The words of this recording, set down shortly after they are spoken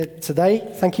Today.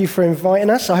 Thank you for inviting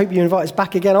us. I hope you invite us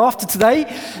back again after today.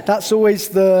 That's always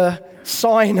the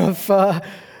sign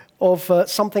of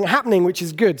something happening, which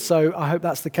is good. So I hope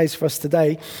that's the case for us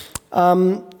today.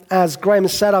 As Graham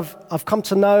has said, I've come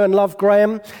to know and love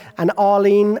Graham and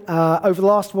Arlene over the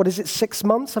last, 6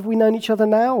 months? Have we known each other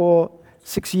now, or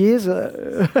 6 years?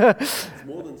 It's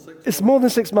more than 6 months. It's more than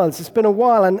 6 months. It's been a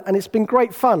while, and it's been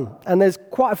great fun. And there's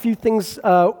quite a few things.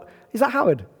 Is that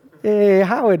Howard? Yeah,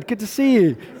 Howard, good to see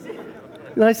you.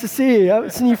 Nice to see you.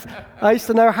 I used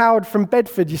to know Howard from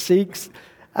Bedford, you see,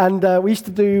 and we used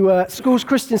to do Schools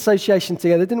Christian Association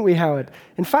together, didn't we, Howard?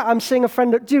 In fact, I'm seeing a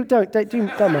friend. Don't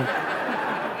mind.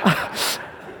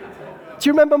 Do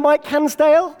you remember Mike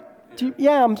Hansdale?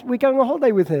 We're going on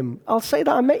holiday with him. I'll say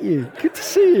that I met you. Good to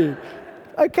see you.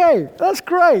 Okay, that's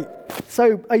great.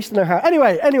 So I used to know Howard.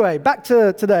 Anyway, back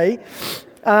to today.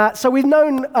 So we've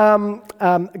known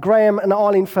Graham and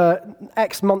Arlene for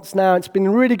X months now. It's been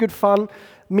really good fun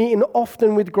meeting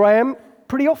often with Graham,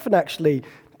 pretty often actually,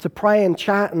 to pray and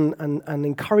chat and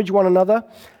encourage one another.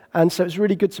 And so it's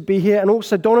really good to be here. And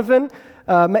also Donovan,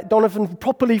 met Donovan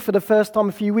properly for the first time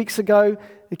a few weeks ago.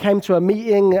 He came to a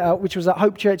meeting which was at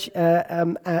Hope Church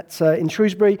in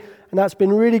Shrewsbury. And that's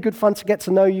been really good fun to get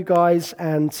to know you guys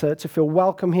and to feel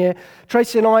welcome here.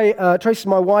 Tracy's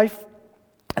my wife.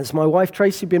 It's my wife,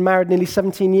 Tracy, been married nearly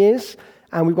 17 years,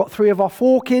 and we've got 3 of our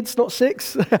 4 kids, not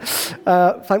 6, thank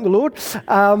the Lord.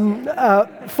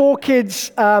 4 kids,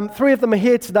 3 of them are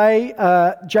here today.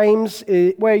 James,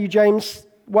 where are you, James?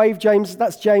 Wave, James,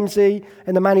 that's Jamesy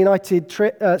in the Man United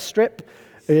strip.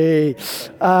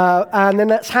 And then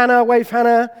that's Hannah, wave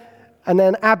Hannah. And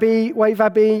then Abby, wave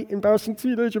Abby, embarrassing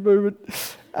teenager moment.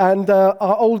 And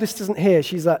our oldest isn't here,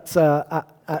 she's at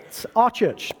our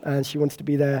church, and she wanted to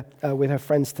be there with her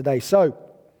friends today. So,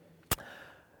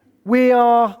 we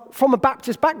are from a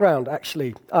Baptist background,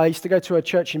 actually. I used to go to a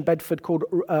church in Bedford called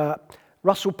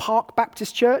Russell Park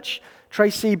Baptist Church.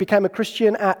 Tracy became a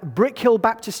Christian at Brick Hill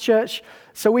Baptist Church.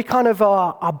 So we kind of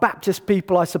are Baptist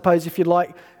people, I suppose, if you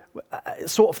like,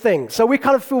 sort of thing. So we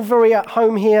kind of feel very at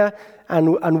home here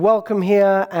and welcome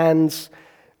here, and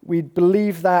we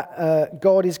believe that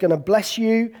God is going to bless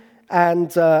you,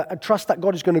 and trust that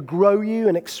God is going to grow you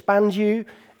and expand you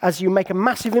as you make a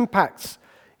massive impact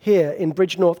here in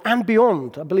Bridgnorth and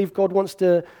beyond. I believe God wants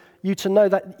you to know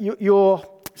that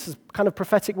this is kind of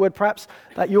prophetic word perhaps,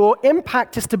 that your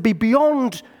impact is to be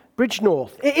beyond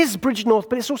Bridgnorth. It is Bridgnorth,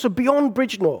 but it's also beyond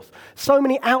Bridgnorth. So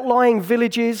many outlying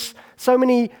villages, so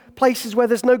many places where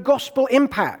there's no gospel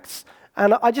impact.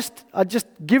 And I just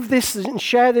give this and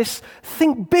share this.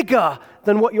 Think bigger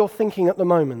than what you're thinking at the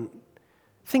moment.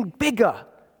 Think bigger.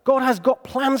 God has got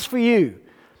plans for you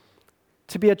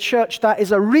to be a church that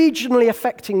is a regionally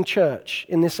affecting church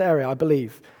in this area, I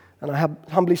believe. And I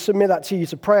humbly submit that to you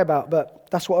to pray about, but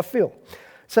that's what I feel.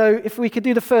 So if we could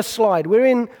do the first slide. We're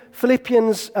in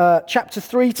Philippians chapter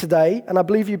 3 today, and I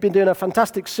believe you've been doing a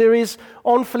fantastic series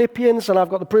on Philippians, and I've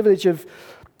got the privilege of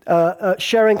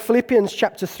sharing Philippians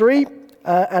chapter 3,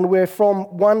 and we're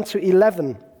from 1 to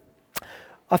 11.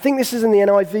 I think this is in the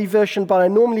NIV version, but I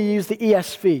normally use the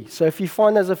ESV. So if you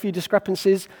find there's a few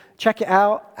discrepancies, check it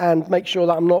out and make sure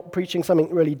that I'm not preaching something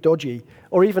really dodgy,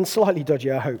 or even slightly dodgy,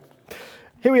 I hope.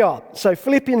 Here we are. So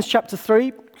Philippians chapter 3.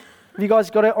 Have you guys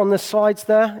got it on the sides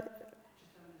there?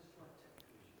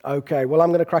 Okay, well,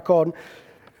 I'm going to crack on.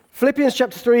 Philippians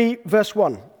chapter 3, verse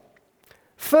 1.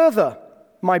 Further,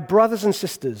 my brothers and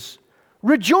sisters,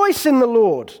 rejoice in the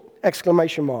Lord!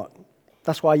 Exclamation mark.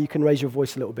 That's why you can raise your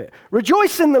voice a little bit.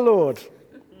 Rejoice in the Lord.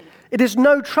 It is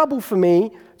no trouble for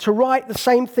me to write the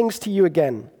same things to you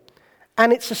again,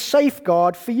 and it's a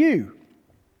safeguard for you.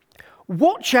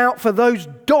 Watch out for those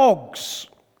dogs,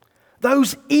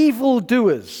 those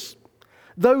evildoers,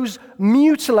 those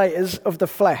mutilators of the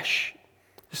flesh.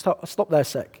 Stop there a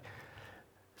sec.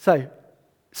 So,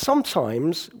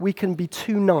 sometimes we can be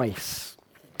too nice.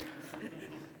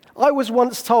 I was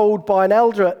once told by an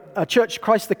elder at a Church of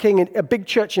Christ the King, a big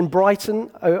church in Brighton.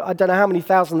 I don't know how many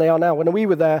thousand they are now. When we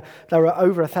were there were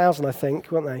over 1,000, I think,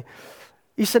 weren't they?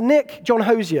 He said, Nick, John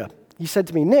Hosier, he said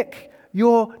to me, Nick,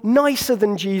 you're nicer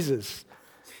than Jesus.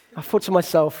 I thought to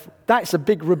myself, that's a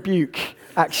big rebuke,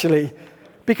 actually,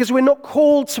 because we're not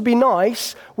called to be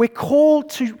nice. We're called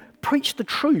to preach the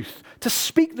truth, to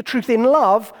speak the truth in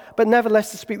love, but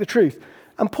nevertheless to speak the truth.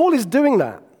 And Paul is doing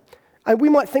that. And we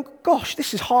might think, gosh,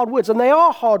 this is hard words. And they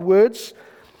are hard words.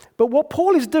 But what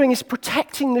Paul is doing is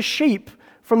protecting the sheep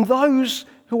from those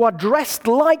who are dressed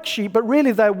like sheep, but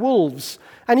really they're wolves.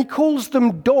 And he calls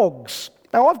them dogs.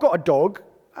 Now, I've got a dog.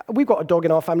 We've got a dog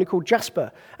in our family called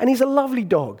Jasper. And he's a lovely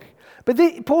dog. But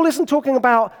Paul isn't talking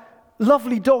about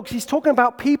lovely dogs. He's talking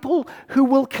about people who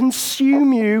will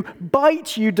consume you,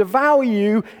 bite you, devour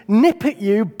you, nip at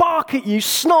you, bark at you,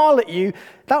 snarl at you.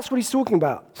 That's what he's talking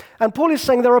about. And Paul is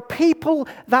saying there are people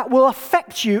that will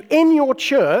affect you in your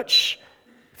church,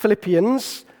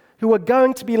 Philippians, who are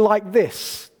going to be like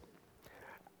this.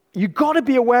 You've got to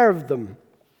be aware of them.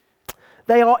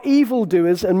 They are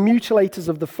evildoers and mutilators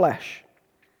of the flesh.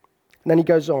 And then he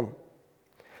goes on.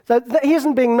 So he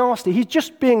isn't being nasty. He's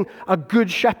just being a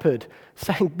good shepherd,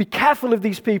 saying, be careful of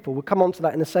these people. We'll come on to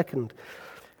that in a second.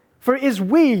 For it is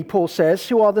we, Paul says,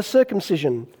 who are the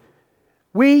circumcision.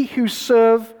 We who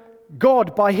serve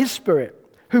God by his Spirit,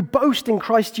 who boast in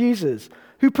Christ Jesus,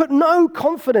 who put no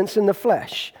confidence in the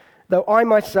flesh, though I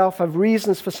myself have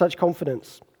reasons for such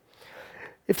confidence.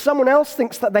 If someone else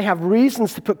thinks that they have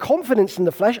reasons to put confidence in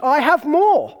the flesh, I have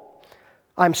more.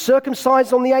 I am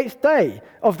circumcised on the 8th day,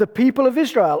 of the people of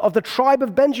Israel, of the tribe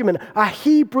of Benjamin, a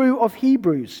Hebrew of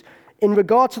Hebrews. In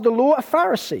regard to the law, a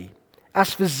Pharisee.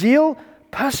 As for zeal,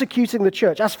 persecuting the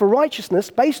church. As for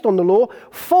righteousness, based on the law,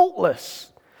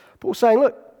 faultless. Paul's saying,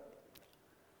 look,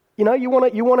 you know, you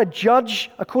want to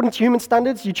judge according to human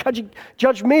standards. You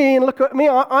judge me and look at me.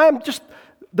 I am just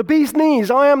the bee's knees.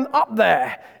 I am up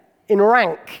there in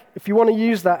rank, if you want to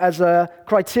use that as a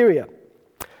criteria.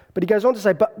 But he goes on to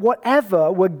say, but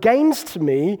whatever were gains to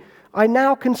me, I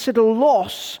now consider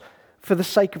loss for the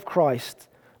sake of Christ.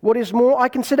 What is more, I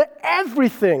consider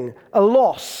everything a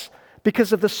loss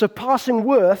because of the surpassing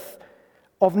worth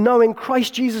of knowing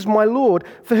Christ Jesus my Lord,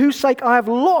 for whose sake I have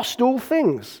lost all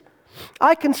things.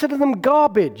 I consider them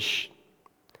garbage,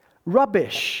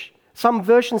 rubbish. Some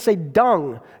versions say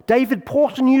dung. David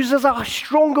Porton uses a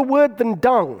stronger word than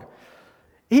dung.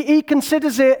 He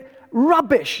considers it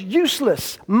rubbish,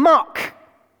 useless, muck,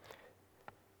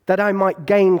 that I might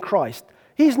gain Christ.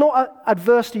 He's not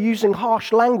adverse to using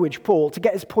harsh language, Paul, to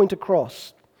get his point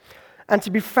across. And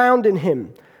to be found in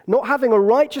him, not having a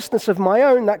righteousness of my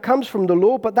own that comes from the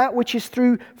law, but that which is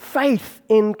through faith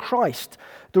in Christ.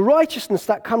 The righteousness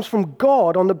that comes from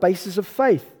God on the basis of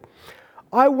faith.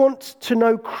 I want to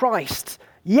know Christ,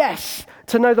 yes,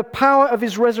 to know the power of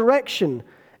his resurrection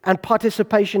and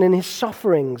participation in his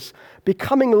sufferings,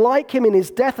 becoming like him in his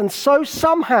death, and so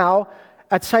somehow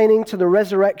attaining to the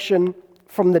resurrection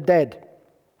from the dead.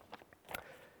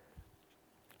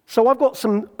 So I've got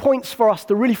some points for us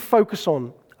to really focus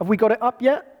on. Have we got it up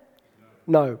yet?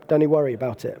 No, don't you worry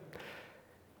about it.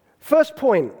 First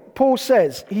point, Paul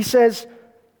says,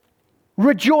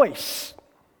 rejoice.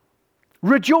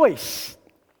 Rejoice.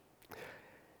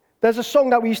 There's a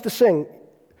song that we used to sing.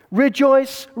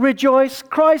 Rejoice, rejoice,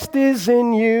 Christ is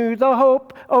in you, the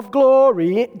hope of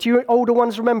glory. Do you older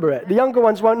ones remember it? The younger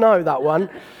ones won't know that one.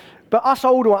 But us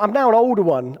older ones, I'm now an older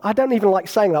one. I don't even like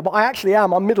saying that, but I actually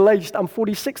am. I'm middle-aged. I'm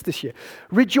 46 this year.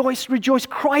 Rejoice, rejoice,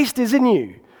 Christ is in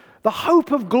you, the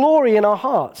hope of glory in our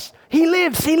hearts. He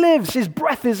lives, his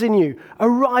breath is in you.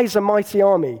 Arise, a mighty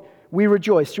army. We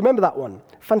rejoice. Do you remember that one?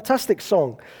 Fantastic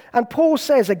song. And Paul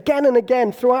says again and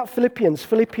again throughout Philippians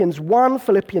 1,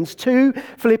 Philippians 2,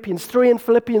 Philippians 3, and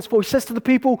Philippians 4, he says to the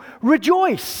people,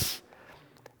 rejoice.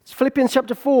 It's Philippians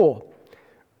chapter 4.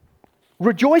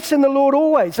 Rejoice in the Lord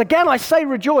always. Again, I say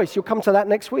rejoice. You'll come to that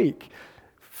next week.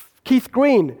 Keith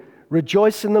Green,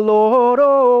 rejoice in the Lord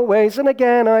always. And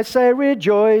again, I say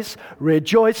rejoice.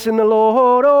 Rejoice in the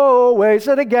Lord always.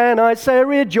 And again, I say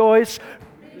rejoice.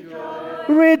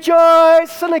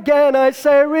 Rejoice, and again I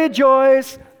say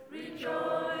rejoice. Rejoice,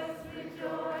 rejoice,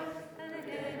 and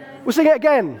again we'll sing it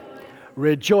again.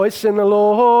 Rejoice in the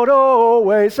Lord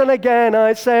always, and again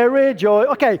I say rejoice.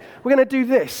 Okay, we're going to do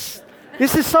this.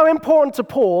 This is so important to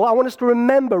Paul. I want us to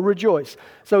remember rejoice.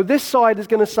 So this side is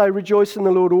going to say rejoice in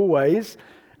the Lord always,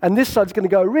 and this side's going to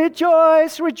go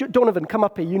rejoice, rejoice. Donovan, come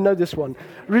up here. You know this one.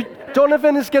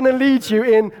 Donovan is going to lead you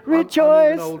in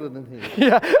rejoice. I'm even older than him.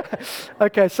 Yeah.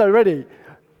 Okay, so ready.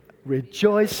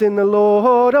 Rejoice in the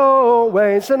Lord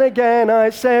always, and again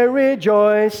I say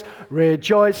rejoice.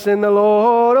 Rejoice in the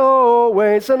Lord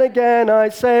always, and again I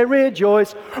say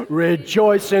rejoice.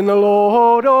 Rejoice in the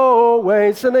Lord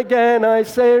always, and again I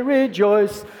say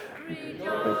rejoice.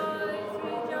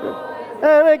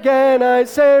 And again I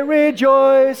say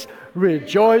rejoice.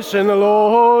 Rejoice in the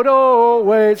Lord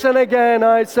always, and again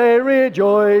I say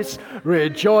rejoice.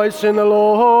 Rejoice in the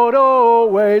Lord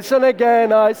always, and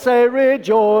again I say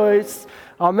rejoice.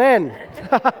 Amen.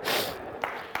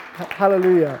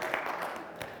 Hallelujah.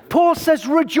 Paul says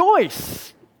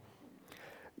rejoice.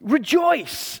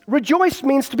 Rejoice. Rejoice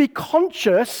means to be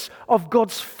conscious of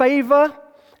God's favor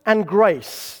and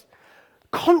grace.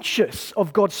 Conscious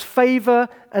of God's favor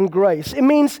and grace. It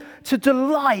means to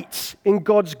delight in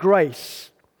God's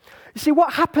grace. You see,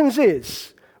 what happens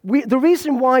is, The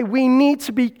reason why we need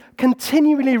to be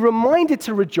continually reminded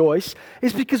to rejoice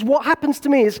is because what happens to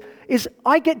me is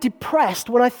I get depressed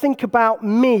when I think about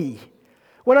me.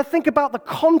 When I think about the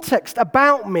context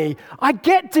about me, I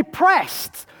get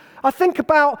depressed. I think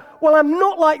about, well, I'm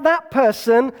not like that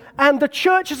person, and the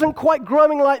church isn't quite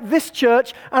growing like this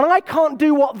church, and I can't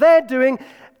do what they're doing.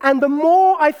 And the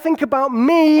more I think about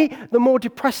me, the more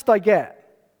depressed I get.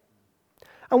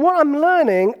 And what I'm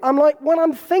learning, I'm like, when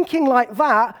I'm thinking like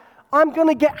that, I'm going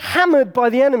to get hammered by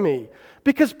the enemy.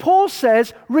 Because Paul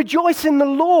says, rejoice in the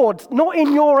Lord, not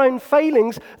in your own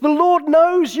failings. The Lord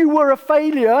knows you were a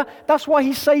failure. That's why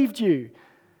he saved you.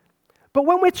 But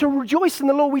when we're to rejoice in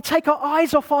the Lord, we take our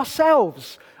eyes off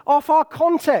ourselves, off our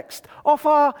context, off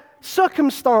our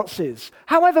circumstances,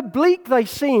 however bleak they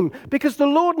seem, because the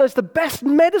Lord knows the best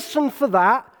medicine for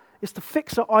that is to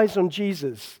fix our eyes on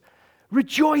Jesus.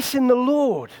 Rejoice in the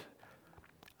Lord.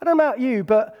 I don't know about you,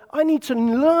 but I need to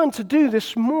learn to do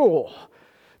this more,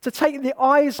 to take the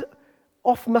eyes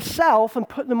off myself and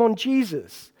put them on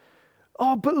Jesus.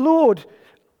 Oh, but Lord,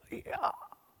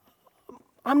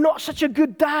 I'm not such a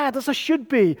good dad as I should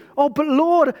be. Oh, but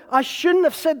Lord, I shouldn't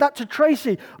have said that to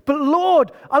Tracy. But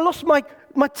Lord, I lost my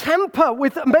temper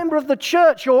with a member of the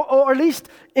church, or at least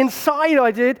inside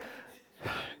I did,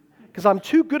 because I'm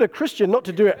too good a Christian not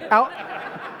to do it out.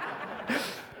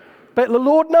 But the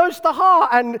Lord knows the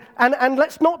heart, and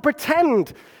let's not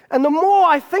pretend. And the more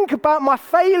I think about my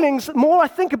failings, the more I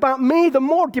think about me, the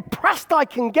more depressed I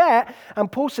can get.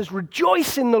 And Paul says,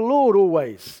 rejoice in the Lord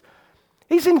always.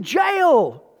 He's in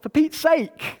jail, for Pete's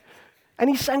sake. And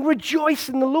he's saying, rejoice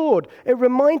in the Lord. It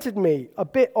reminded me a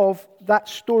bit of that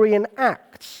story in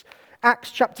Acts.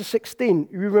 Acts chapter 16,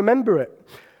 you remember it.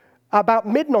 About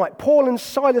midnight, Paul and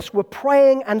Silas were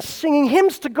praying and singing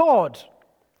hymns to God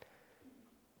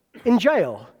in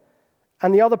jail,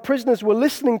 and the other prisoners were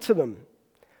listening to them.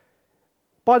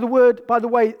 By the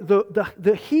way,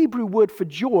 the Hebrew word for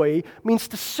joy means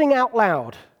to sing out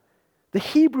loud. The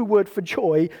Hebrew word for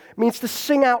joy means to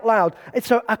sing out loud.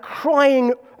 It's a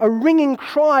crying, a ringing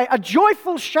cry, a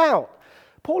joyful shout.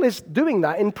 Paul is doing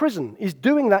that in prison. He's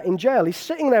doing that in jail. He's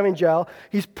sitting there in jail.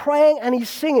 He's praying and he's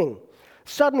singing.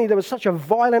 Suddenly there was such a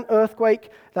violent earthquake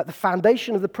that the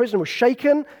foundation of the prison was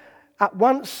shaken. At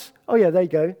once, oh yeah, there you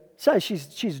go. So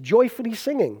she's joyfully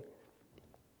singing.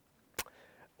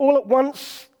 All at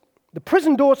once, the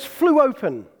prison doors flew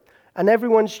open and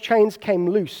everyone's chains came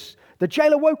loose. The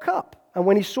jailer woke up, and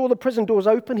when he saw the prison doors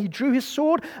open, he drew his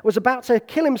sword, was about to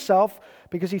kill himself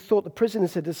because he thought the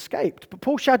prisoners had escaped. But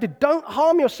Paul shouted, "Don't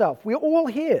harm yourself, we're all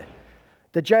here."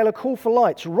 The jailer called for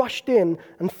lights, rushed in,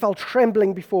 and fell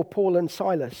trembling before Paul and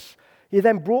Silas. He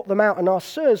then brought them out and asked,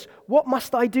 "Sirs, what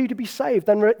must I do to be saved?"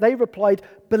 Then they replied,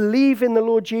 "Believe in the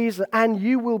Lord Jesus, and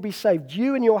you will be saved,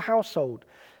 you and your household."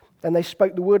 Then they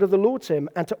spoke the word of the Lord to him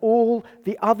and to all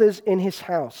the others in his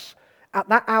house. At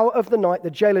that hour of the night,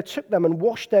 the jailer took them and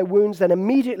washed their wounds. Then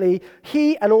immediately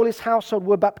he and all his household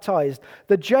were baptized.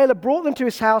 The jailer brought them to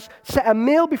his house, set a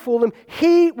meal before them.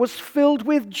 He was filled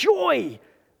with joy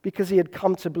because he had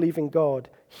come to believe in God,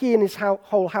 he and his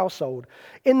whole household.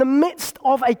 In the midst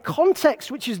of a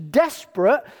context which is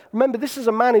desperate, remember this is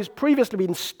a man who's previously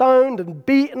been stoned and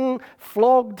beaten,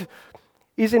 flogged.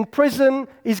 He's in prison.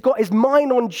 He's got his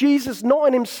mind on Jesus, not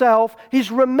on himself.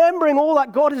 He's remembering all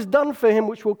that God has done for him,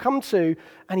 which we'll come to,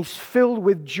 and he's filled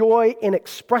with joy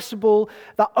inexpressible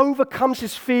that overcomes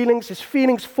his feelings. His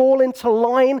feelings fall into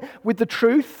line with the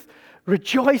truth.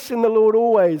 Rejoice in the Lord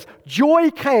always. Joy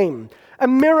came. A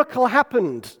miracle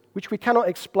happened, which we cannot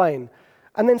explain.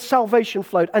 And then salvation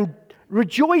flowed. And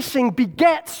rejoicing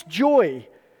begets joy.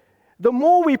 The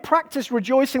more we practice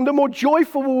rejoicing, the more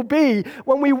joyful we'll be.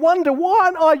 When we wonder, why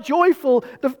aren't I joyful?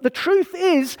 The truth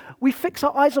is, we fix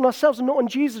our eyes on ourselves and not on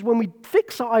Jesus. When we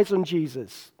fix our eyes on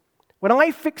Jesus, when I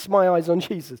fix my eyes on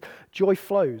Jesus, joy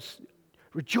flows.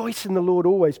 Rejoice in the Lord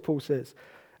always, Paul says.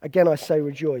 Again, I say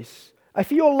rejoice.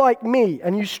 If you're like me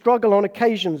and you struggle on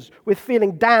occasions with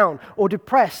feeling down or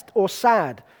depressed or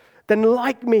sad, then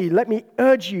like me, let me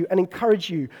urge you and encourage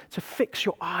you to fix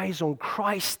your eyes on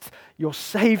Christ, your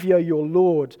Savior, your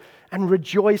Lord, and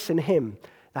rejoice in Him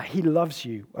that He loves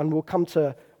you. And we'll come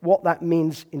to what that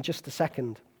means in just a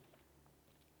second.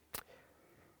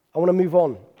 I want to move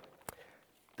on.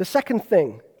 The second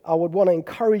thing I would want to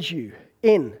encourage you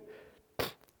in,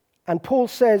 and Paul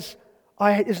says,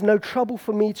 it is no trouble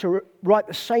for me to write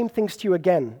the same things to you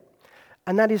again,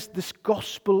 and that is this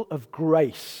gospel of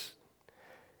grace.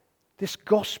 This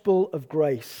gospel of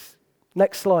grace.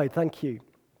 Next slide, thank you.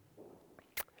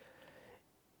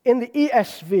 In the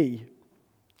ESV,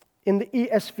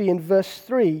 in verse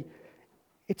 3,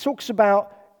 it talks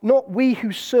about not we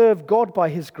who serve God by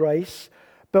his grace,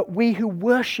 but we who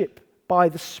worship by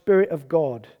the Spirit of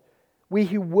God. We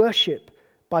who worship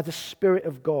by the Spirit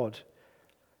of God.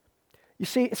 You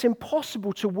see, it's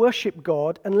impossible to worship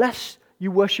God unless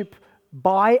you worship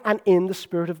by and in the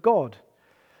Spirit of God.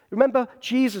 Remember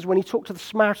Jesus when he talked to the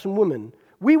Samaritan woman?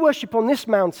 We worship on this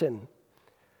mountain.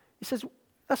 He says,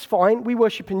 that's fine, we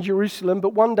worship in Jerusalem,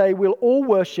 but one day we'll all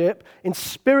worship in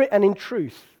spirit and in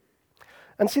truth.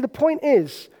 And see, the point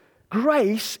is,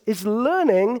 grace is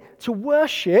learning to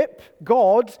worship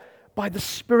God by the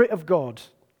Spirit of God.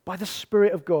 By the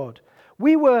Spirit of God.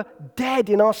 We were dead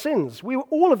in our sins. We were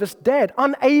all of us dead,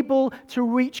 unable to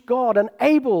reach God,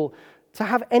 unable to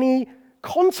have any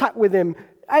contact with him,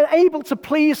 unable to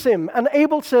please him,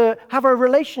 unable to have a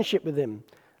relationship with him.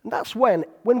 And that's when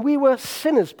we were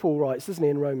sinners, Paul writes, doesn't he,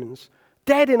 in Romans,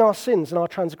 dead in our sins and our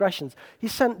transgressions, he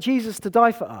sent Jesus to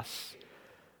die for us.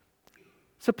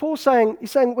 So Paul's saying,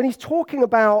 when he's talking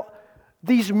about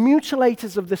these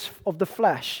mutilators of the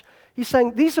flesh, he's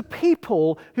saying these are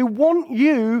people who want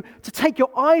you to take your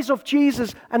eyes off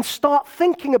Jesus and start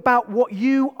thinking about what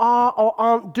you are or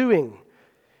aren't doing.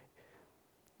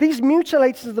 These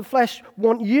mutilators of the flesh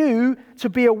want you to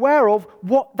be aware of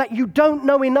that you don't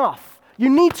know enough. You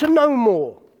need to know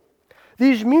more.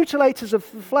 These mutilators of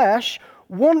the flesh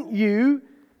want you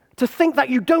to think that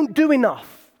you don't do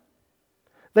enough.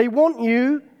 They want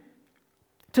you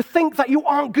to think that you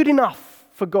aren't good enough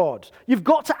for God. You've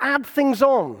got to add things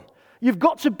on. You've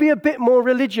got to be a bit more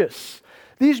religious.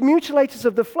 These mutilators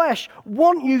of the flesh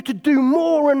want you to do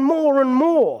more and more and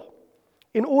more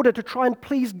in order to try and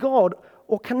please God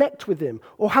or connect with him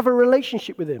or have a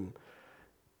relationship with him.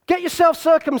 Get yourself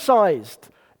circumcised.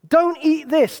 Don't eat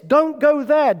this. Don't go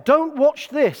there. Don't watch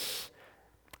this.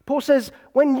 Paul says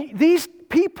when these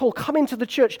people come into the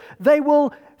church, they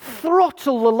will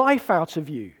throttle the life out of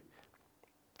you.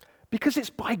 Because it's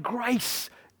by grace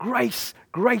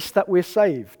that we're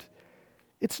saved.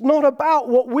 It's not about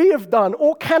what we have done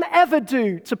or can ever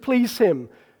do to please him.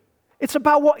 It's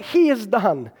about what he has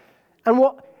done and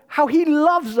how he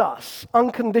loves us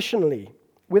unconditionally,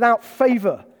 without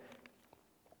favor.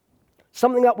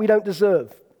 Something that we don't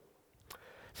deserve.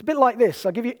 It's a bit like this.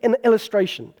 I'll give you an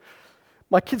illustration.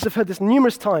 My kids have heard this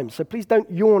numerous times, so please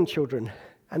don't yawn, children,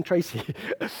 and Tracy.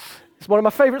 It's one of my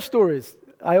favorite stories.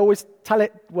 I always tell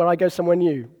it when I go somewhere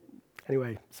new.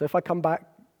 Anyway, so if I come back,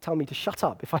 tell me to shut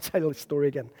up if I tell this story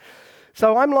again.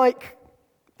 So I'm like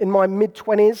in my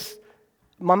mid-20s.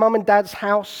 My mum and dad's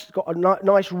house got a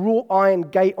nice wrought iron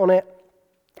gate on it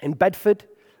in Bedford,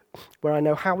 where I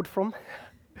know Howard from.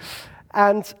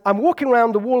 And I'm walking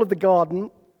around the wall of the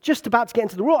garden, just about to get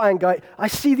into the wrought iron gate. I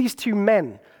see these two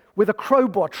men with a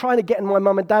crowbar trying to get in my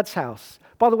mum and dad's house.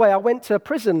 By the way, I went to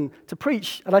prison to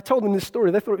preach, and I told them this story.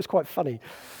 They thought it was quite funny.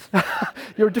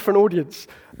 You're a different audience.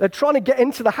 They're trying to get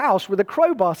into the house with a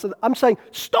crowbar. So I'm saying,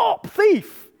 "Stop,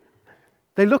 thief!"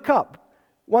 They look up.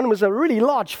 One was a really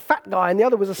large, fat guy, and the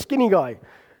other was a skinny guy.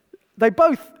 They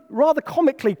both, rather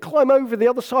comically, climb over the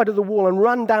other side of the wall and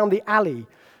run down the alley.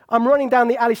 I'm running down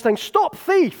the alley saying, "Stop,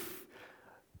 thief!"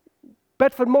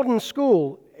 Bedford Modern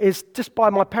School is just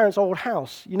by my parents' old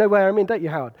house. You know where I mean, don't you,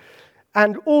 Howard?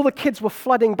 And all the kids were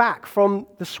flooding back from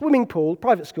the swimming pool,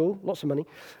 private school, lots of money,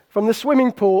 from the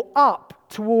swimming pool up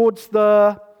towards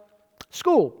the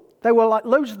school. There were like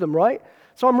loads of them, right?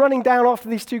 So I'm running down after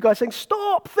these two guys saying,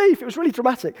 "Stop, thief!" It was really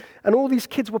dramatic. And all these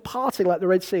kids were partying like the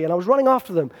Red Sea, and I was running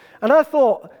after them. And I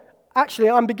thought, actually,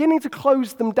 I'm beginning to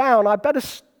close them down. I better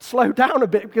slow down a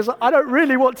bit because I don't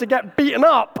really want to get beaten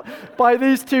up by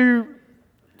these two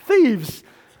thieves.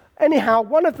 Anyhow,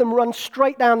 one of them runs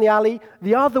straight down the alley.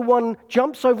 The other one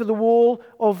jumps over the wall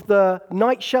of the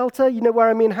night shelter. You know where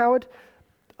I mean, Howard?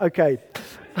 Okay.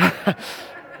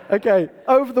 Okay,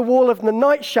 over the wall of the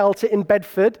night shelter in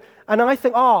Bedford. And I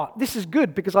think, this is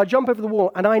good because I jump over the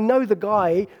wall and I know the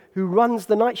guy who runs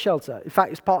the night shelter. In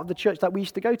fact, it's part of the church that we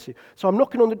used to go to. So I'm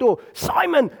knocking on the door.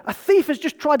 "Simon, a thief has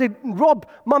just tried to rob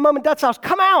my mum and dad's house.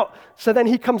 Come out." So then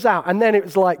he comes out. And then it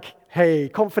was like, hey,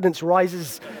 confidence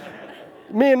rises.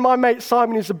 Me and my mate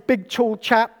Simon, who's a big, tall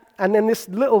chap, and then this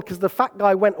little, because the fat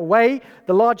guy went away,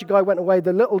 the larger guy went away,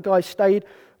 the little guy stayed.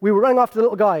 We were running after the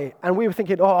little guy, and we were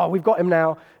thinking, we've got him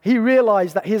now. He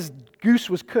realized that his goose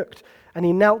was cooked, and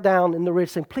he knelt down in the rear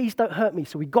saying, "Please don't hurt me."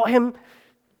 So we got him,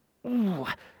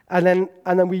 and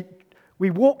then we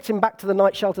walked him back to the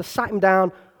night shelter, sat him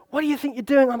down. "What do you think you're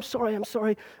doing?" I'm sorry.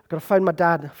 I've got to phone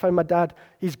my dad.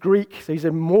 He's Greek, so he's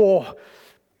in more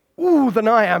than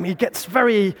I am. He gets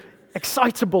very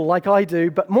excitable like I do,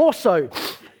 but more so.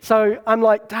 So I'm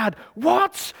like, Dad,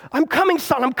 what? I'm coming,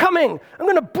 son, I'm coming. I'm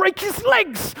going to break his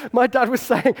legs. My dad was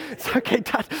saying, it's okay,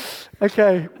 Dad.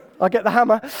 Okay, I'll get the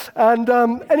hammer. And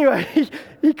anyway,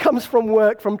 he comes from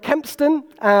work from Kempston.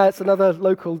 It's another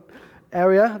local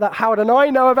area that Howard and I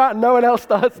know about and no one else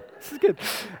does. This is good.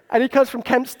 And he comes from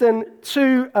Kempston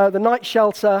to the night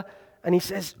shelter, and he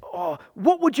says, oh,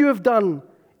 what would you have done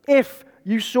if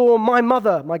you saw my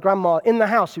mother, my grandma, in the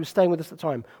house who was staying with us at the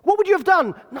time? What would you have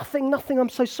done? Nothing, I'm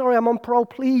so sorry, I'm on parole.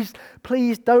 Please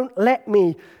don't let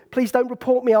me. Please don't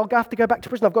report me. I'll have to go back to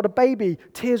prison. I've got a baby.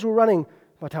 Tears were running.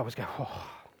 My dad was going, oh.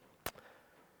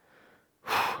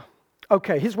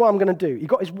 Okay, here's what I'm going to do. He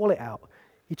got his wallet out.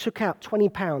 He took out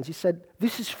 £20. He said,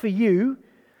 this is for you.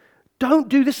 Don't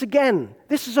do this again.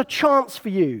 This is a chance for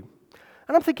you.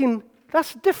 And I'm thinking,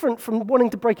 that's different from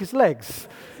wanting to break his legs.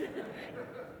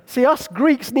 See, us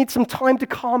Greeks need some time to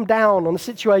calm down on a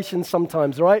situation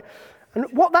sometimes, right? And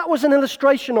what that was an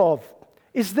illustration of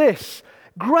is this.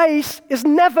 Grace is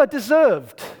never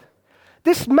deserved.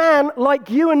 This man, like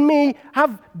you and me,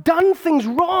 have done things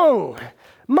wrong.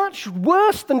 Much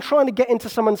worse than trying to get into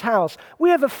someone's house. We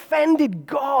have offended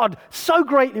God so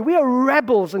greatly. We are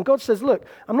rebels. And God says, look,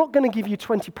 I'm not going to give you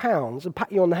 £20 and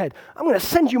pat you on the head. I'm going to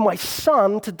send you my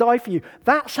son to die for you.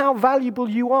 That's how valuable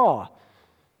you are.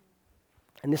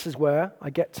 And this is where I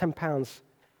get £10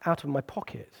 out of my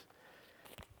pocket.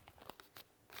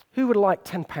 Who would like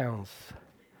 £10?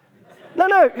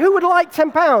 No, who would like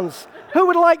 £10? Who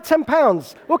would like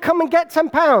 £10? Well, come and get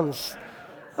 £10.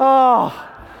 Oh,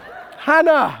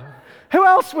 Hannah. Who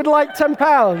else would like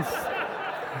 £10?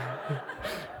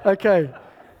 Okay.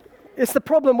 It's the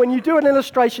problem when you do an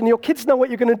illustration, your kids know what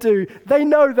you're going to do. They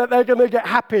know that they're going to get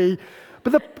happy.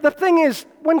 But the thing is,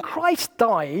 when Christ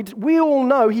died, we all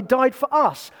know he died for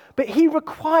us. But he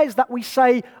requires that we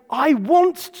say, I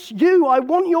want you, I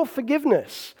want your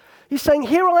forgiveness. He's saying,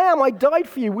 here I am, I died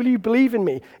for you, will you believe in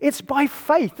me? It's by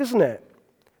faith, isn't it?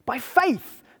 By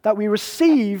faith that we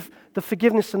receive the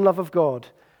forgiveness and love of God.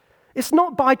 It's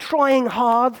not by trying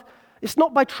hard. It's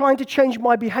not by trying to change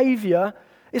my behavior.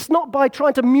 It's not by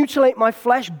trying to mutilate my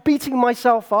flesh, beating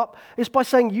myself up. It's by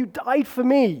saying, you died for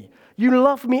me. You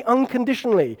love me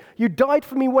unconditionally. You died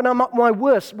for me when I'm at my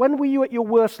worst. When were you at your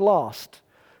worst last?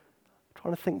 I'm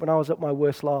trying to think when I was at my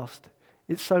worst last.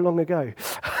 It's so long ago.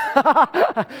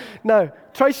 No,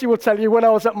 Tracy will tell you when I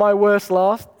was at my worst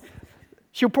last.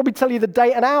 She'll probably tell you the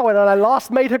date and hour when I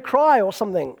last made her cry or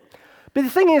something. But the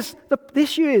thing is, the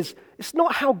issue is, it's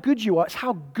not how good you are, it's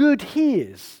how good he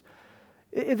is.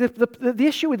 The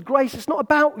issue with grace, it's not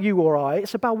about you or I,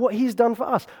 it's about what he's done for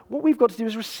us. What we've got to do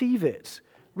is receive it.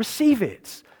 Receive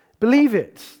it. Believe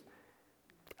it.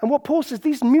 And what Paul says,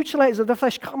 these mutilators of the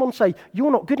flesh come and say,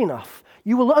 you're not good enough.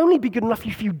 You will only be good enough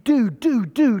if you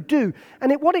do.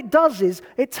 And what it does is,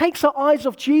 it takes our eyes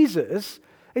off Jesus.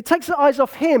 It takes our eyes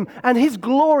off him and his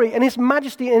glory and his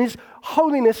majesty and his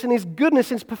holiness and his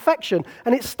goodness and his perfection.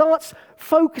 And it starts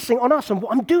focusing on us and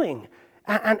what I'm doing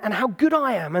and how good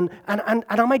I am and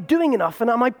am I doing enough and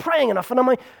am I praying enough and am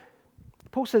I...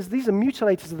 Paul says these are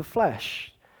mutilators of the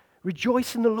flesh.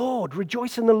 Rejoice in the Lord.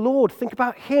 Rejoice in the Lord. Think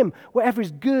about him. Whatever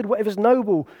is good, whatever is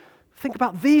noble. Think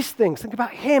about these things. Think about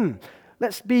him.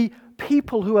 Let's be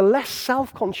people who are less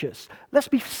self-conscious. Let's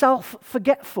be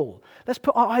self-forgetful. Let's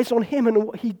put our eyes on him and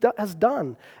what he has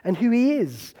done and who he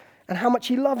is and how much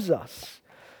he loves us.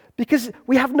 Because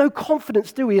we have no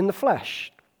confidence, do we, in the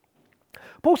flesh?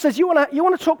 Paul says, you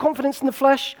want to talk confidence in the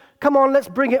flesh? Come on, let's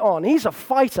bring it on. He's a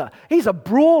fighter. He's a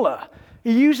brawler.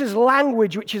 He uses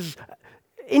language which is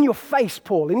in your face,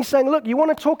 Paul. And he's saying, look, you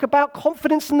want to talk about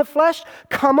confidence in the flesh?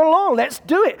 Come along, let's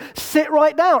do it. Sit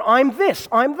right down. I'm this,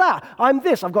 I'm that, I'm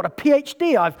this. I've got a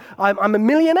PhD, I'm a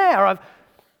millionaire.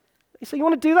 So you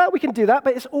want to do that? We can do that,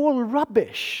 but it's all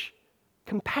rubbish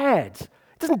compared. It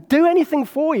doesn't do anything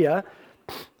for you.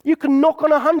 You can knock on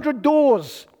 100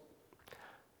 doors.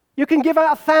 You can give out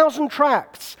 1,000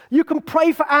 tracts. You can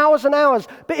pray for hours and hours.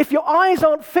 But if your eyes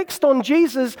aren't fixed on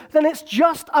Jesus, then it's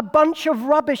just a bunch of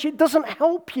rubbish. It doesn't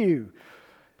help you.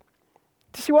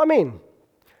 Do you see what I mean?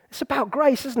 It's about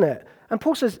grace, isn't it? And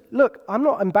Paul says, look, I'm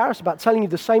not embarrassed about telling you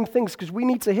the same things because we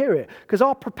need to hear it. Because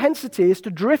our propensity is to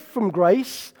drift from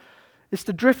grace, is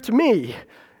to drift to me.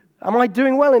 Am I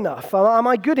doing well enough? Am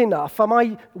I good enough? Am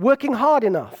I working hard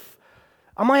enough?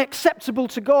 Am I acceptable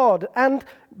to God? And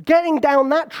getting down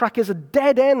that track is a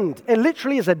dead end. It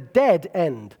literally is a dead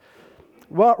end.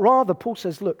 Rather, Paul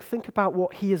says, look, think about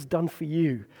what he has done for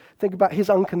you. Think about his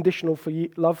unconditional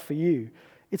love for you.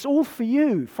 It's all for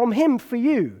you, from him for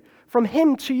you, from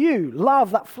him to you.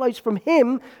 Love that flows from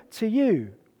him to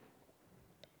you.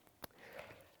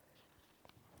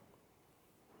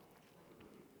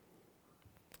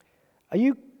 Are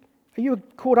you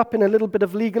caught up in a little bit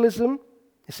of legalism?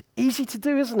 It's easy to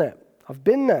do, isn't it? I've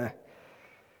been there.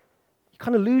 You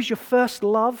kind of lose your first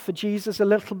love for Jesus a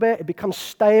little bit. It becomes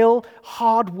stale,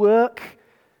 hard work,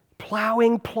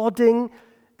 plowing, plodding,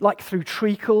 like through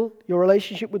treacle. Your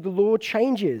relationship with the Lord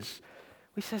changes.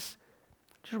 He says,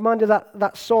 just reminded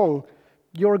that song,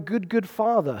 "You're a good, good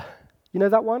father." You know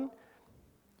that one?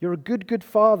 You're a good, good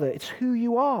father. It's who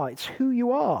you are. It's who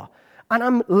you are. And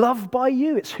I'm loved by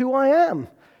you. It's who I am.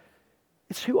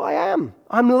 It's who I am.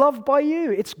 I'm loved by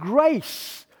you. It's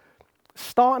grace.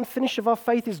 Start and finish of our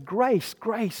faith is grace,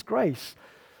 grace, grace.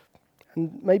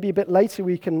 And maybe a bit later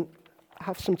we can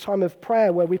have some time of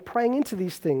prayer where we're praying into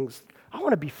these things. I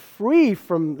want to be free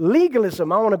from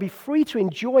legalism. I want to be free to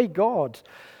enjoy God,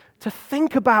 to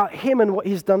think about Him and what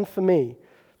He's done for me.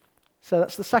 So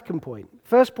that's the second point.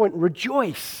 First point,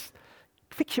 rejoice.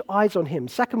 Fix your eyes on Him.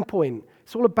 Second point,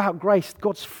 it's all about grace,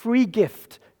 God's free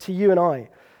gift to you and I.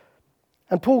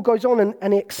 And Paul goes on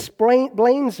and he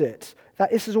explains it,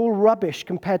 that this is all rubbish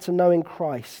compared to knowing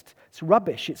Christ. It's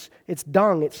rubbish, it's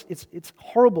dung, it's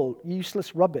horrible,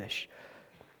 useless rubbish.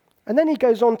 And then he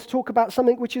goes on to talk about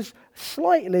something which is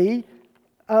slightly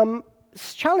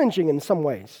challenging in some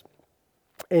ways.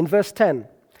 In verse 10,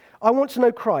 I want to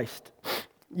know Christ.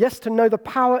 Yes, to know the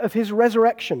power of His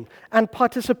resurrection and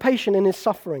participation in His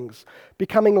sufferings,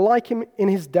 becoming like Him in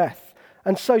His death,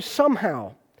 and so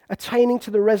somehow attaining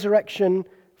to the resurrection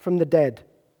from the dead.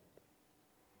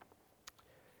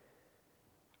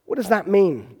 What does that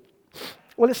mean?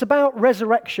 Well, it's about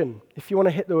resurrection. If you want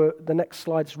to hit the next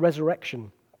slide, it's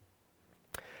resurrection.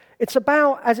 It's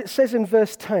about, as it says in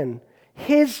verse 10,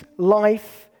 His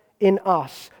life in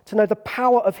us, to know the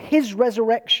power of His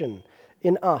resurrection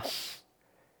in us.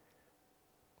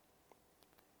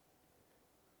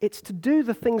 It's to do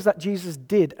the things that Jesus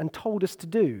did and told us to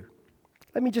do.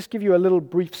 Let me just give you a little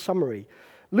brief summary.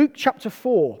 Luke chapter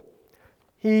 4,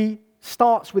 he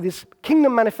starts with his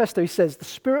kingdom manifesto. He says, "The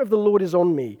Spirit of the Lord is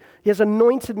on me. He has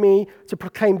anointed me to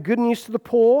proclaim good news to the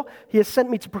poor. He has sent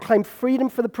me to proclaim freedom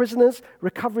for the prisoners,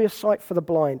 recovery of sight for the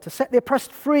blind, to set the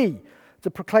oppressed free,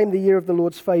 to proclaim the year of the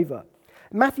Lord's favor."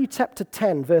 Matthew chapter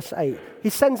 10, verse 8, he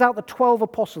sends out the 12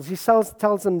 apostles. He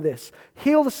tells them this: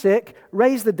 heal the sick,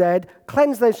 raise the dead,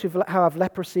 cleanse those who have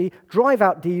leprosy, drive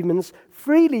out demons.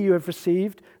 Freely you have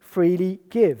received, freely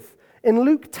give. In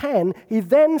Luke 10, he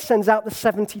then sends out the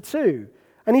 72.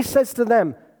 And he says to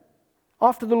them,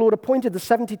 after the Lord appointed the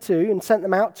 72 and sent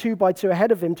them out 2 by 2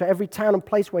 ahead of him to every town and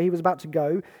place where he was about to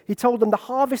go, he told them, the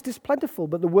harvest is plentiful,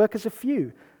 but the workers are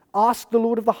few. Ask the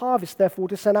Lord of the harvest, therefore,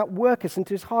 to send out workers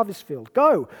into his harvest field.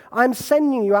 Go, I am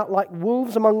sending you out like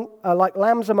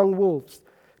lambs among wolves.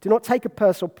 Do not take a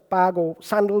purse or bag or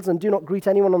sandals, and do not greet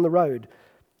anyone on the road.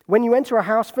 When you enter a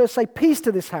house, first say, peace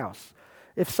to this house.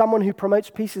 If someone who promotes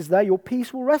peace is there, your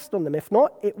peace will rest on them. If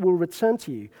not, it will return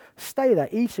to you. Stay there,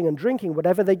 eating and drinking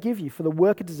whatever they give you, for the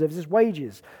worker deserves his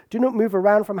wages. Do not move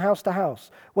around from house to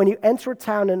house. When you enter a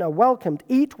town and are welcomed,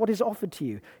 eat what is offered to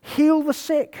you. Heal the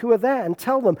sick who are there and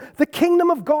tell them, the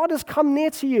kingdom of God has come near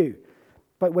to you.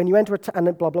 But when you enter a town,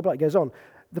 and blah, blah, blah, it goes on.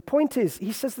 The point is,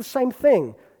 he says the same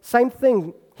thing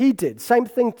he did, same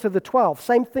thing to the 12,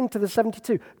 same thing to the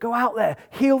 72. Go out there,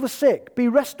 heal the sick, be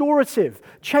restorative,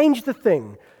 change the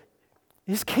thing.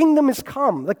 His kingdom has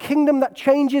come, the kingdom that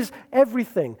changes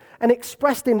everything, and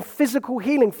expressed in physical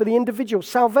healing for the individual,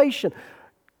 salvation,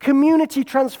 community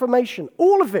transformation.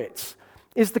 All of it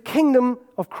is the kingdom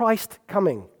of Christ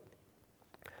coming.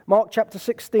 Mark chapter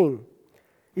 16.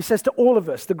 He says to all of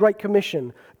us, the Great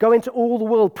Commission, go into all the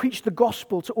world, preach the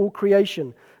gospel to all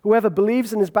creation. Whoever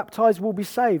believes and is baptized will be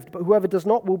saved, but whoever does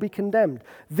not will be condemned.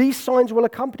 These signs will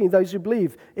accompany those who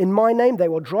believe. In my name they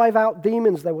will drive out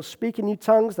demons, they will speak in new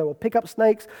tongues, they will pick up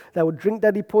snakes, they will drink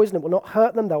deadly poison, it will not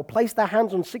hurt them, they will place their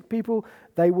hands on sick people,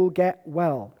 they will get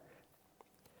well.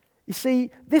 You see,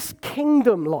 this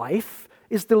kingdom life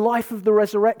is the life of the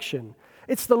resurrection.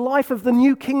 It's the life of the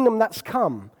new kingdom that's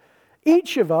come.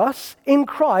 Each of us in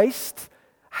Christ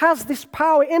has this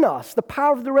power in us, the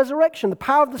power of the resurrection, the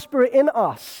power of the Spirit in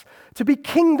us, to be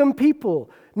kingdom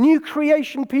people, new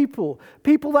creation people,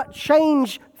 people that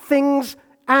change things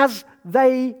as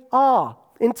they are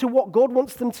into what God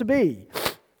wants them to be.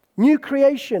 New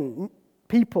creation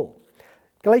people.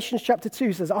 Galatians chapter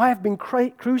 2 says, I have been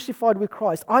crucified with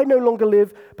Christ. I no longer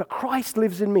live, but Christ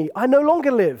lives in me. I no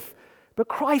longer live, but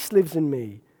Christ lives in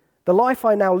me. The life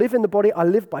I now live in the body, I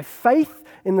live by faith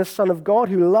in the Son of God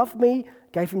who loved me,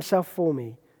 gave himself for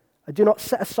me. I do not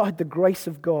set aside the grace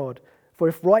of God, for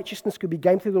if righteousness could be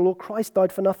gained through the law, Christ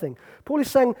died for nothing. Paul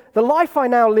is saying, the life I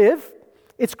now live,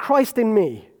 it's Christ in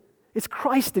me. It's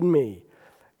Christ in me.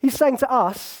 He's saying to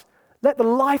us, Let the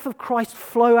life of Christ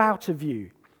flow out of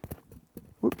you.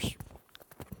 Whoops.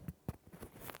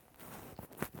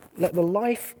 Let the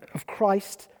life of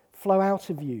Christ flow out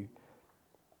of you.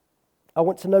 I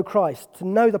want to know Christ, to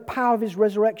know the power of his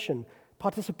resurrection,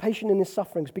 participation in his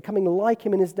sufferings, becoming like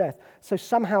him in his death, so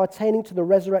somehow attaining to the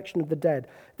resurrection of the dead.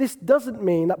 This doesn't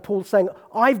mean that Paul's saying,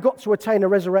 I've got to attain a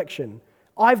resurrection.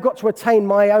 I've got to attain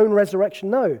my own resurrection.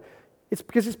 No, it's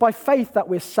because it's by faith that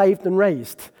we're saved and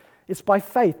raised. It's by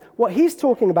faith. What he's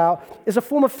talking about is a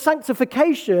form of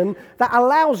sanctification that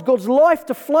allows God's life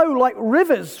to flow like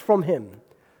rivers from him.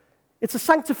 It's a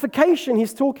sanctification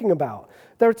he's talking about.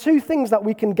 There are two things that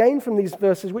we can gain from these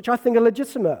verses which I think are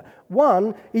legitimate.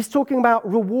 One, he's talking about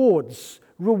rewards.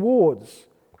 Rewards.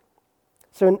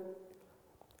 So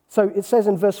it says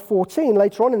in verse 14,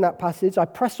 later on in that passage, I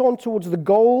press on towards the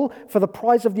goal for the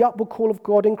prize of the upward call of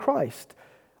God in Christ.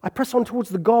 I press on towards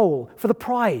the goal for the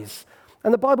prize.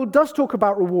 And the Bible does talk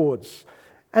about rewards.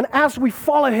 And as we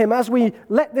follow him, as we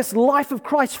let this life of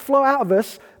Christ flow out of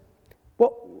us,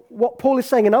 what Paul is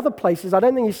saying in other places, I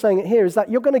don't think he's saying it here, is that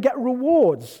you're going to get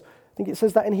rewards. I think it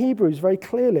says that in Hebrews very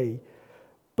clearly.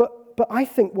 But I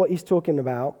think what he's talking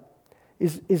about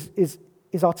is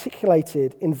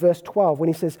articulated in verse 12 when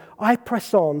he says, I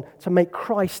press on to make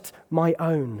Christ my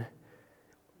own.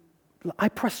 I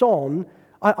press on.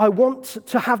 I want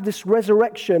to have this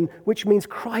resurrection, which means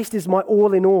Christ is my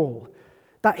all in all.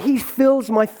 That he fills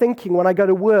my thinking when I go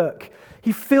to work.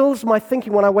 He fills my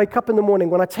thinking when I wake up in the morning,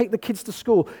 when I take the kids to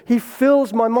school. He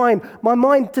fills my mind. My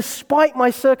mind, despite my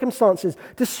circumstances,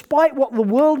 despite what the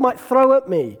world might throw at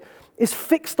me, is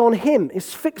fixed on him,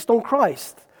 is fixed on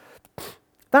Christ.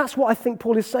 That's what I think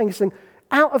Paul is saying. He's saying,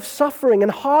 out of suffering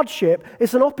and hardship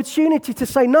is an opportunity to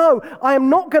say, no, I am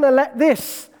not going to let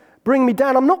this bring me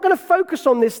down. I'm not going to focus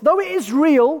on this. Though it is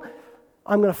real,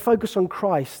 I'm going to focus on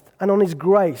Christ and on his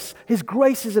grace. His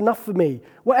grace is enough for me.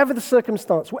 Whatever the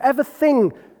circumstance, whatever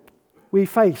thing we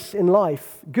face in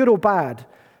life, good or bad,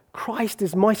 Christ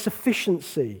is my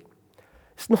sufficiency.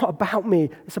 It's not about me.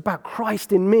 It's about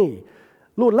Christ in me.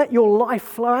 Lord, let your life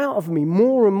flow out of me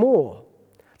more and more.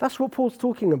 That's what Paul's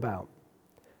talking about.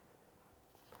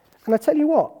 And I tell you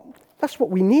what, that's what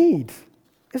we need,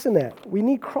 isn't it? We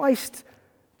need Christ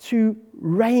to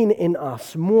reign in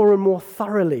us more and more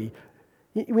thoroughly.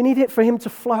 We need it for him to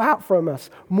flow out from us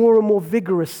more and more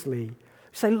vigorously.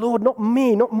 Say, Lord, not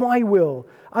me, not my will.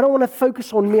 I don't want to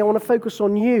focus on me. I want to focus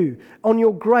on you, on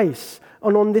your grace,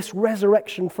 and on this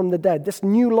resurrection from the dead, this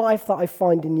new life that I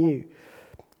find in you.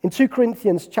 In 2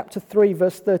 Corinthians chapter 3,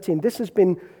 verse 13, this has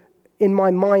been in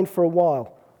my mind for a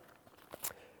while.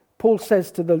 Paul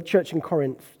says to the church in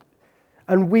Corinth,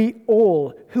 and we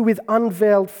all, who with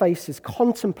unveiled faces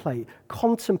contemplate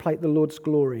the Lord's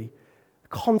glory,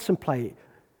 contemplate,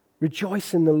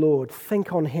 rejoice in the Lord,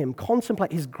 think on him,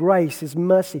 contemplate his grace, his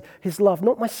mercy, his love,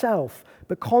 not myself,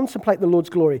 but contemplate the Lord's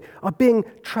glory, are being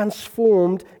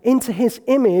transformed into his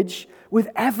image with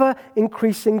ever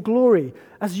increasing glory.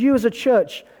 As you as a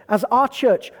church, as our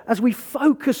church, as we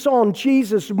focus on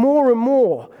Jesus more and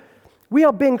more, we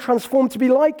are being transformed to be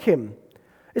like him.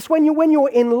 It's when you're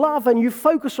in love and you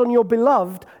focus on your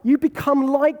beloved, you become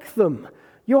like them.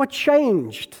 You are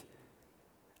changed.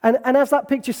 And as that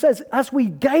picture says, as we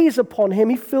gaze upon him,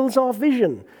 he fills our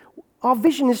vision. Our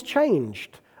vision is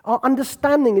changed. Our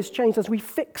understanding is changed as we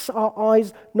fix our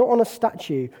eyes not on a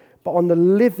statue, but on the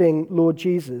living Lord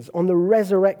Jesus, on the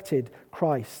resurrected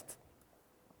Christ.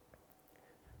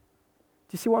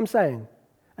 Do you see what I'm saying?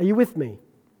 Are you with me?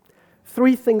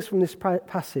 3 things from this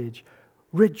passage.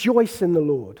 Rejoice in the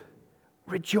Lord.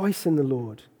 Rejoice in the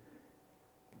Lord.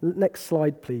 Next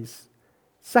slide, please.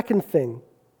 Second thing,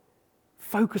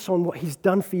 focus on what he's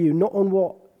done for you, not on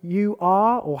what you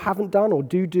are or haven't done or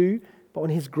do, but on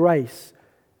his grace.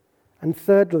 And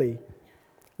thirdly,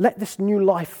 let this new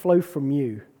life flow from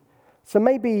you. So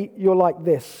maybe you're like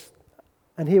this,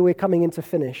 and here we're coming in to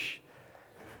finish.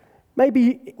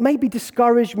 Maybe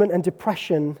discouragement and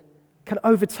depression can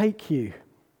overtake you.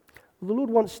 The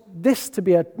Lord wants this to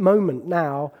be a moment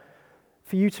now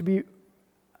for you to be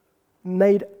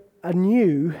made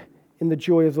anew in the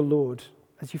joy of the Lord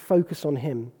as you focus on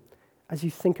him, as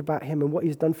you think about him and what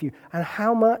he's done for you, and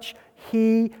how much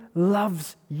he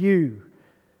loves you.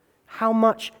 How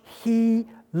much he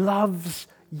loves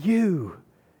you.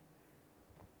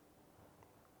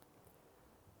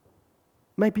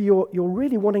 Maybe you're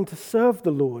really wanting to serve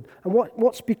the Lord, and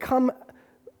what's become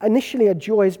initially a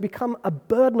joy has become a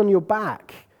burden on your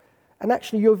back. And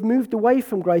actually you've moved away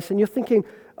from grace and you're thinking,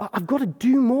 I've got to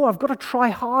do more, I've got to try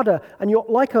harder. And you're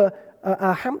like a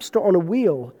hamster on a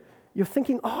wheel. You're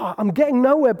thinking, I'm getting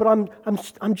nowhere, but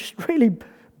I'm just really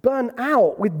burnt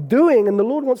out with doing, and the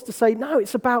Lord wants to say, no,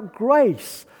 it's about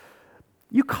grace.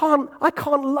 I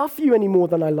can't love you any more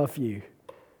than I love you.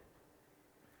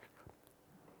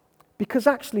 Because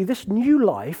actually this new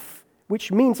life,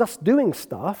 which means us doing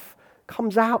stuff,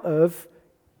 comes out of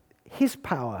His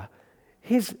power,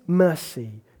 His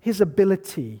mercy, His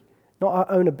ability, not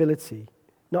our own ability,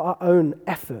 not our own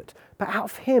effort, but out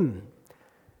of Him.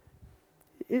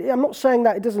 I'm not saying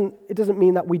that it doesn't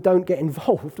mean that we don't get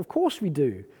involved. Of course we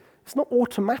do. It's not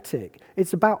automatic.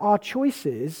 It's about our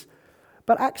choices,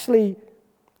 but actually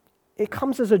it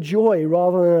comes as a joy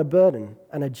rather than a burden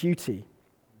and a duty.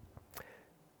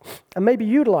 And maybe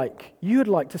you'd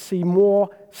like to see more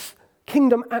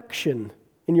kingdom action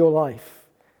in your life.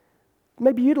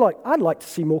 Maybe I'd like to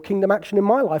see more kingdom action in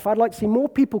my life. I'd like to see more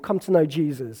people come to know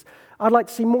Jesus. I'd like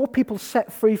to see more people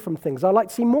set free from things. I'd like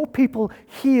to see more people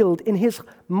healed in His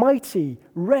mighty,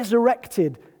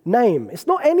 resurrected name. It's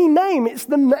not any name, it's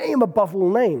the name above all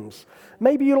names.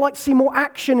 Maybe you'd like to see more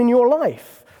action in your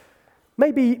life.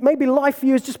 Maybe life for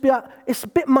you is just it's a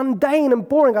bit mundane and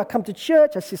boring. I come to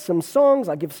church, I sing some songs,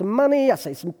 I give some money, I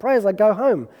say some prayers, I go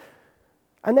home.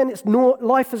 And then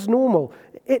life is normal.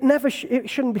 It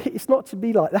shouldn't be. It's not to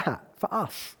be like that for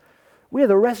us. We're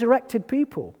the resurrected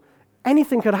people.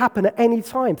 Anything could happen at any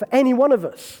time for any one of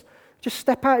us. Just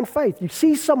step out in faith. You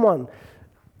see someone,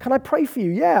 can I pray for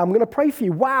you? Yeah, I'm going to pray for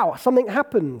you. Wow, something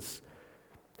happens.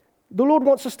 The Lord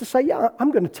wants us to say, yeah, I'm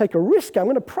going to take a risk. I'm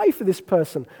going to pray for this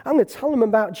person. I'm going to tell them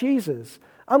about Jesus.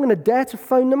 I'm going to dare to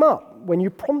phone them up when you're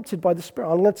prompted by the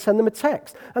Spirit. I'm going to send them a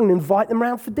text. I'm going to invite them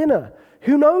around for dinner.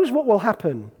 Who knows what will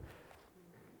happen?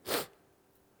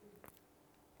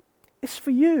 It's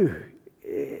for you.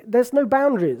 There's no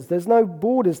boundaries. There's no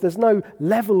borders. There's no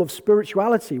level of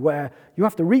spirituality where you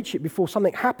have to reach it before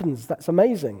something happens that's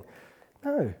amazing.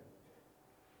 No.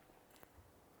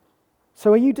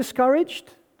 So are you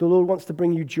discouraged? The Lord wants to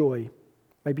bring you joy.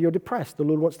 Maybe you're depressed. The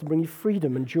Lord wants to bring you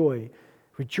freedom and joy.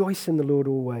 Rejoice in the Lord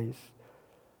always.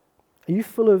 Are you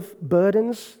full of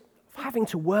burdens of having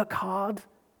to work hard?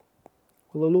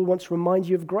 Well, the Lord wants to remind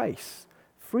you of grace,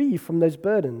 free you from those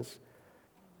burdens.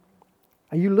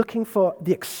 Are you looking for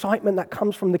the excitement that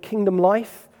comes from the kingdom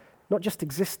life, not just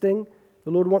existing? The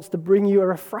Lord wants to bring you a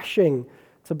refreshing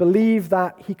to believe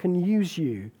that He can use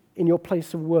you in your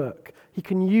place of work. He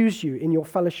can use you in your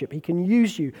fellowship. He can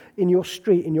use you in your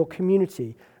street, in your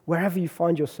community, wherever you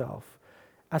find yourself,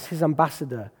 as His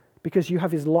ambassador, because you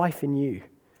have His life in you,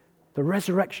 the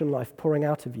resurrection life pouring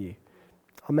out of you.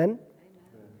 Amen?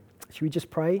 Should we just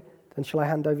pray? Then shall I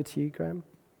hand over to you, Graham?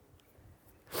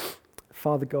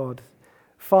 Father God,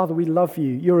 Father, we love you.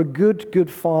 You're a good, good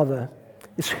Father.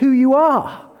 It's who you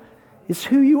are. It's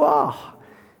who you are.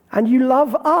 And you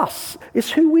love us.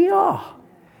 It's who we are.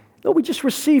 Lord, we just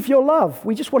receive your love.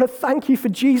 We just want to thank you for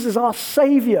Jesus, our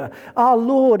Savior, our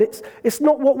Lord. It's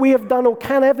not what we have done or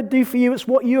can ever do for you. It's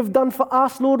what you have done for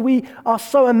us. Lord, we are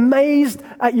so amazed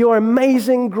at your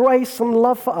amazing grace and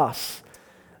love for us.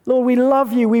 Lord, we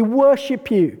love you. We worship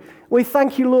you. We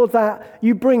thank you, Lord, that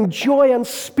you bring joy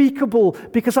unspeakable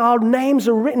because our names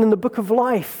are written in the book of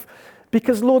life.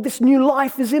 Because, Lord, this new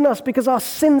life is in us because our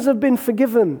sins have been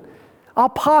forgiven. Our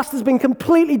past has been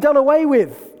completely done away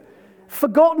with,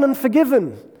 forgotten and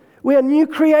forgiven. We are new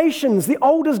creations. The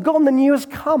old has gone, the new has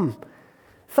come.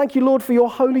 Thank you, Lord, for your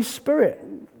Holy Spirit.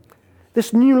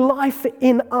 This new life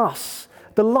in us,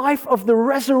 the life of the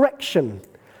resurrection,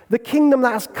 the kingdom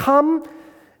that has come,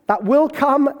 that will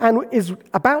come and is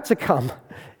about to come.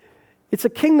 It's a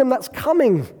kingdom that's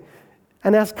coming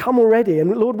and has come already.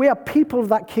 And Lord, we are people of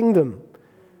that kingdom.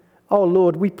 Oh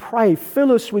Lord, we pray,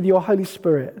 fill us with your Holy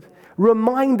Spirit.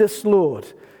 Remind us,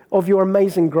 Lord, of your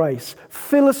amazing grace.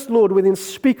 Fill us, Lord, with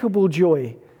unspeakable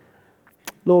joy.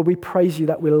 Lord, we praise you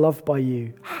that we're loved by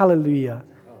you. Hallelujah.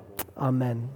 Amen.